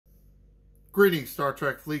Greetings, Star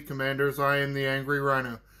Trek Fleet Commanders. I am the Angry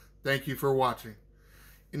Rhino. Thank you for watching.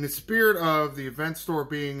 In the spirit of the event store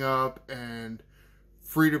being up and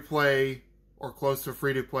free-to-play or close to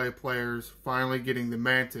free-to-play players finally getting the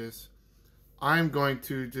Mantis, I'm going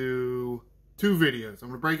to do two videos. I'm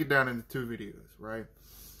going to break it down into two videos, right?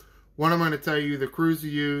 One, I'm going to tell you the crews to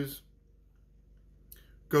use,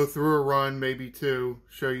 go through a run, maybe two,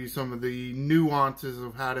 show you some of the nuances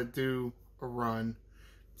of how to do a run,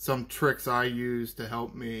 some tricks I use to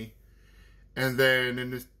help me. And then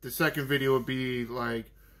in the second video would be like,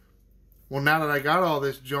 well, now that I got all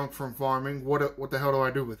this junk from farming, what the hell do I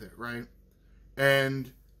do with it, right?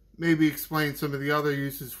 And maybe explain some of the other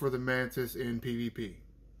uses for the Mantis in PvP.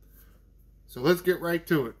 So let's get right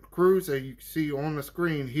to it. Crews that you see on the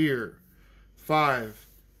screen here. 5.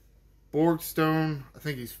 Borgstone, I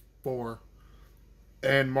think he's 4.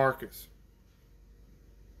 And Marcus.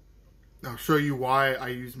 I'll show you why I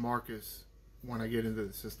use Marcus when I get into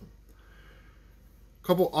the system. A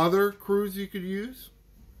couple other crews you could use.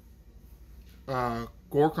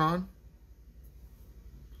 Gorkon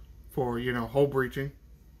for, hull breaching.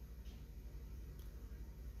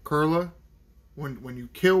 Kurla, when you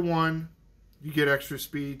kill one, you get extra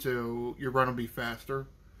speed, so your run will be faster.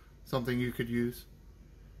 Something you could use.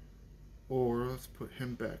 Or let's put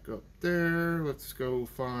him back up there. Let's go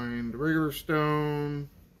find regular stone.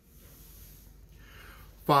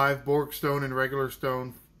 5 Borgstone and regular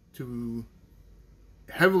stone to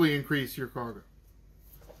heavily increase your cargo.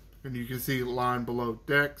 And you can see the line below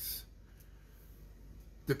decks.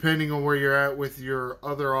 Depending on where you're at with your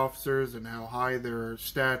other officers and how high their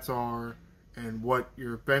stats are and what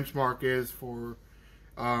your benchmark is for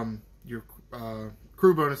your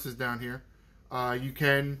crew bonuses down here, you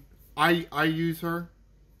can. I use her.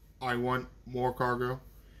 I want more cargo.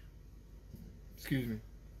 Excuse me.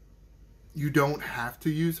 You don't have to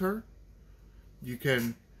use her. You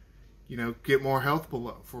can, get more health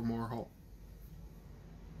below for more hull.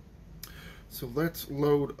 So let's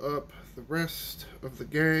load up the rest of the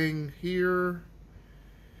gang here.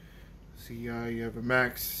 See, you have a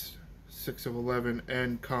max 6 of 11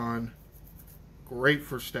 and con. Great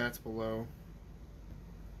for stats below.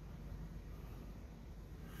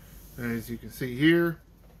 And as you can see here,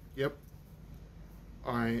 yep,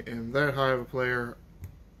 I am that high of a player.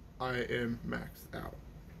 I am maxed out.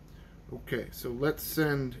 Okay, so let's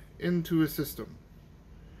send into a system.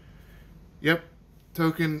 Yep,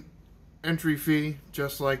 token entry fee,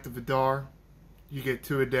 just like the Vidar. You get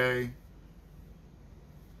 2 a day.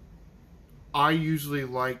 I usually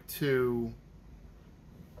like to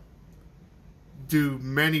do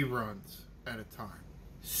many runs at a time.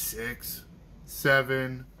 6,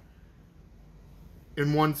 7,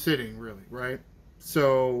 in one sitting, really, right?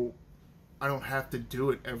 So I don't have to do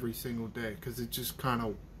it every single day because it just kind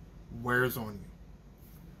of wears on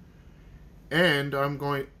you. And I'm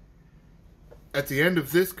going, at the end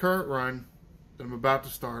of this current run that I'm about to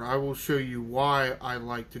start, I will show you why I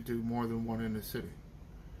like to do more than one in a sitting.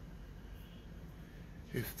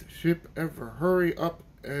 If the ship ever hurry up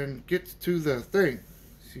and gets to the thing.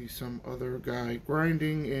 See some other guy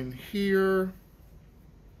grinding in here.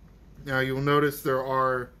 Now you'll notice there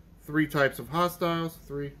are 3 types of hostiles.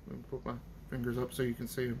 3. Let me put my fingers up so you can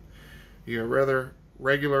see them. You got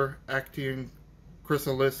regular Actian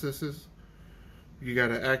chrysalises. You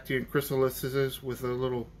got an Actian chrysalises with a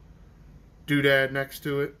little doodad next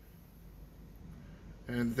to it.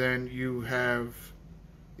 And then you have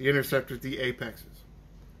the interceptors, the apexes.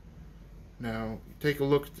 Now, take a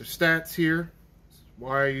look at the stats here. This is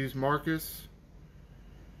why I use Marcus.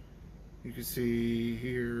 You can see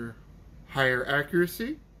here higher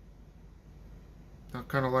accuracy. Not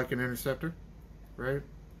kind of like an interceptor, right?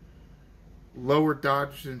 Lower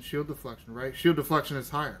dodge and shield deflection, right? Shield deflection is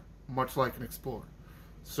higher, much like an explorer.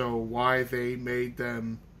 So why they made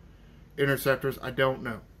them interceptors, I don't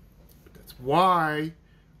know. But that's why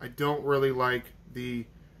I don't really like the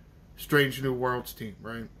Strange New Worlds team,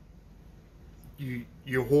 right?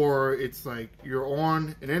 You horror, it's like you're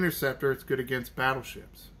on an interceptor, it's good against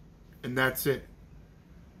battleships. And that's it.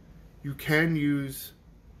 You can use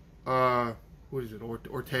what is it,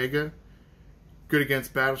 Ortega, good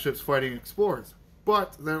against battleships fighting explorers.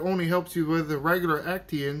 But that only helps you with the regular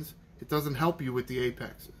Actians. It doesn't help you with the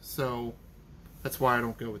apexes. So that's why I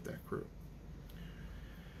don't go with that crew.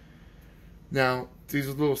 Now, these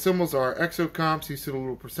little symbols are exocomps. You see the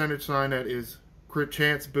little percentage sign that is crit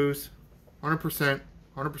chance boost. 100%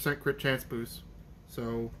 crit chance boost.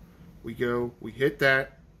 So we hit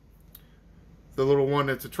that. The little one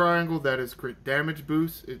that's a triangle, that is crit damage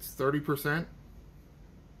boost. It's 30%.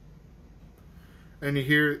 And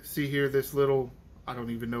you see here this little I don't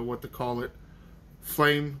even know what to call it,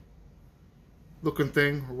 flame looking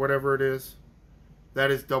thing or whatever it is.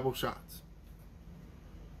 That is double shots.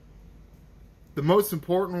 The most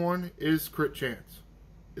important one is crit chance.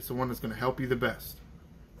 It's the one that's going to help you the best.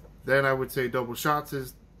 Then I would say double shots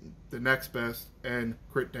is the next best, and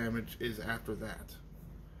crit damage is after that.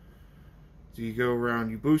 So you go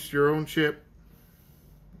around, you boost your own ship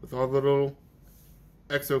with all the little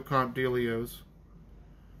exocomp dealios,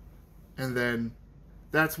 and then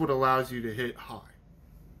that's what allows you to hit high.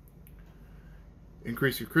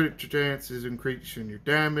 Increase your crit chance is increasing your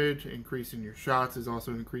damage. Increasing your shots is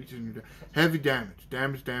also increasing your heavy damage.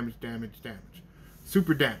 Damage.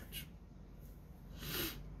 Super damage.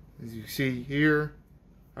 As you see here,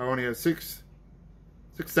 I only have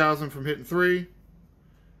 6,000 from hitting 3.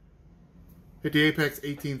 Hit the apex,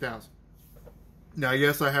 18,000. Now,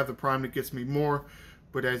 yes, I have the prime that gets me more,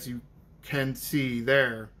 but as you can see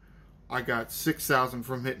there, I got 6,000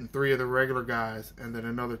 from hitting 3 of the regular guys, and then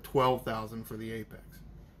another 12,000 for the apex.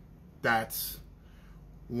 That's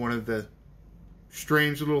one of the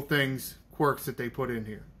strange little things, quirks that they put in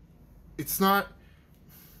here. It's not...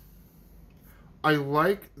 I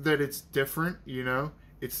like that it's different, you know?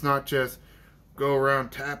 It's not just go around,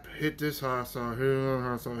 tap, hit this hostile, hit another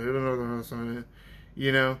hostile, hit another hostile,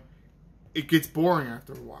 you know? It gets boring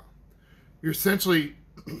after a while. You're essentially...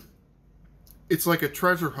 It's like a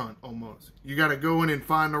treasure hunt, almost. You got to go in and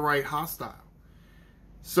find the right hostile.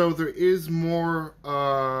 So there is more,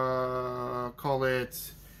 call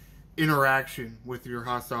it, interaction with your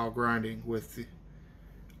hostile grinding with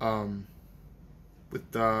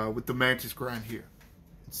the Mantis grind here,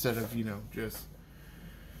 instead of, you know, just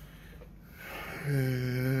you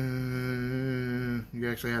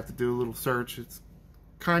actually have to do a little search. It's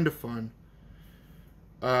kind of fun.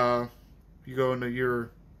 You go into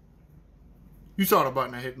your... You saw the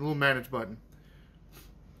button I hit, the little manage button.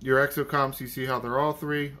 Your exocomps, you see how they're all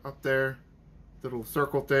 3 up there. The little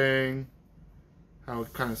circle thing. How it's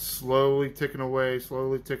kind of slowly ticking away,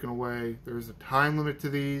 There's a time limit to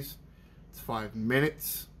these. It's 5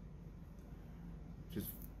 minutes. Which is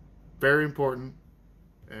very important.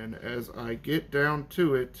 And as I get down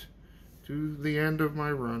to it, to the end of my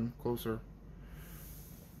run, closer,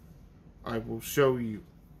 I will show you.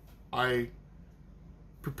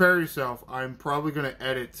 Prepare yourself. I'm probably going to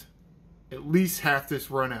edit at least half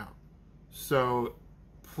this run out. So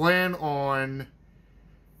plan on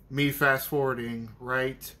me fast forwarding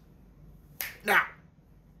right now.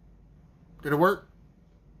 Did it work?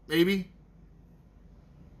 Maybe.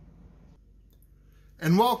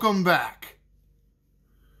 And welcome back.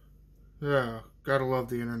 Yeah, gotta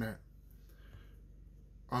love the internet.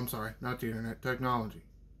 I'm sorry, not the internet, technology.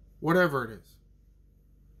 Whatever it is.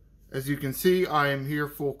 As you can see, I am here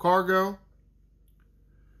full cargo.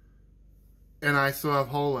 And I still have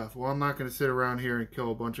hull left. Well, I'm not going to sit around here and kill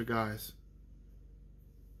a bunch of guys,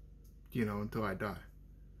 you know, until I die.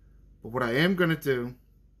 But what I am going to do,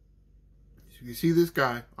 as you can see this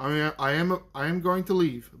guy, I am going to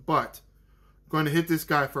leave, but I'm going to hit this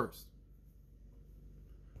guy first.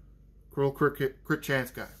 Crit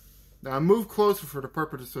chance guy. Now, I moved closer for the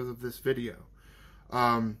purposes of this video.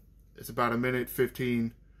 It's about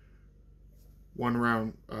 1:15. One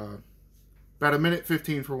round, about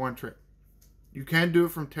 1:15 for one trip. You can do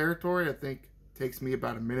it from territory. I think it takes me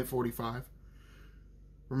about 1:45.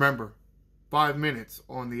 Remember, 5 minutes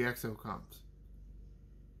on the exocomps.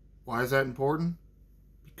 Why is that important?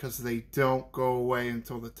 Because they don't go away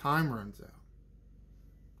until the time runs out.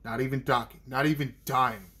 Not even docking, not even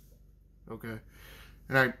dying. Okay,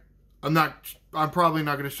 and I'm probably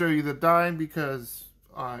not going to show you the dying because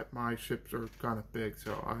my ships are kind of big,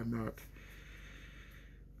 so I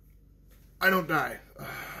don't die.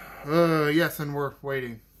 Yes, and we're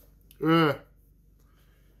waiting. You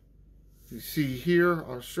see here,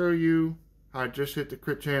 I'll show you. I just hit the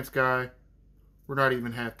crit chance guy. We're not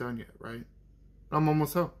even half done yet, right? I'm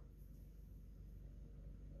almost home.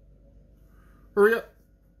 Hurry up.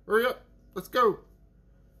 Hurry up. Let's go.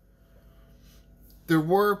 There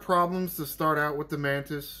were problems to start out with the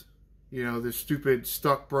Mantis. You know, this stupid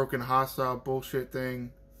stuck broken hostile bullshit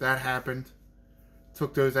thing. That happened.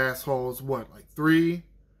 Took those assholes, what, like 3-4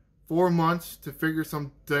 months to figure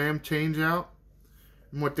some damn change out?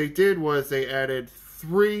 And what they did was they added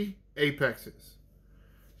 3 apexes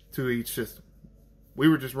to each system. We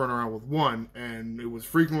were just running around with 1, and it was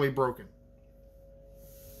frequently broken.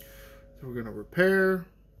 So we're going to repair.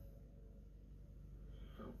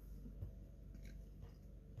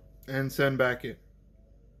 And send back in.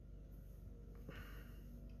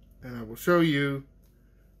 And I will show you.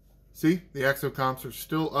 See, the exocomps are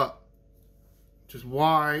still up. which is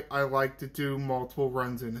why I like to do multiple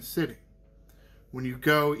runs in a sitting. When you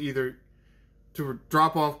go either to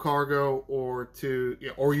drop off cargo or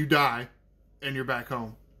you die and you're back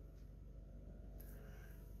home.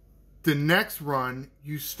 The next run,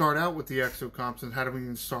 you start out with the exocomps and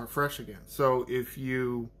having to start fresh again. So if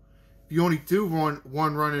you only do one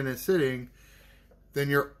run in a sitting, then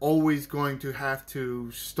you're always going to have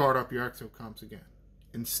to start up your exocomps again,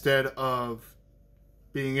 instead of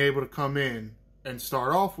being able to come in and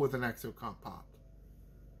start off with an exocomp pop.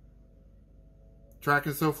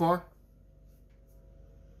 Tracking so far?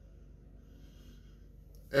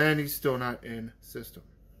 And he's still not in system.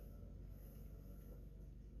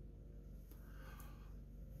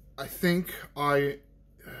 I think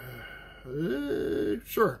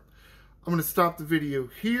sure. I'm going to stop the video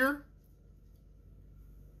here.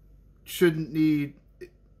 Shouldn't need,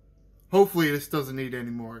 hopefully this doesn't need any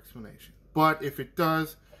more explanation. But if it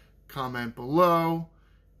does, comment below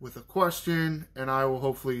with a question and I will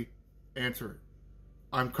hopefully answer it.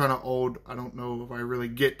 I'm kind of old. I don't know if I really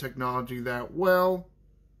get technology that well,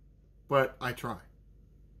 but I try.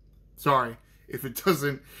 Sorry if it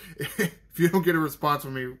doesn't, if you don't get a response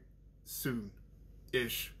from me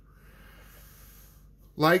soon-ish.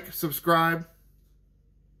 Like, subscribe.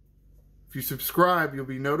 If you subscribe, you'll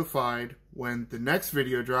be notified when the next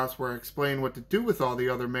video drops where I explain what to do with all the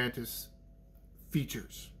other Mantis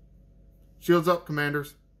features. Shields up,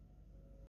 Commanders.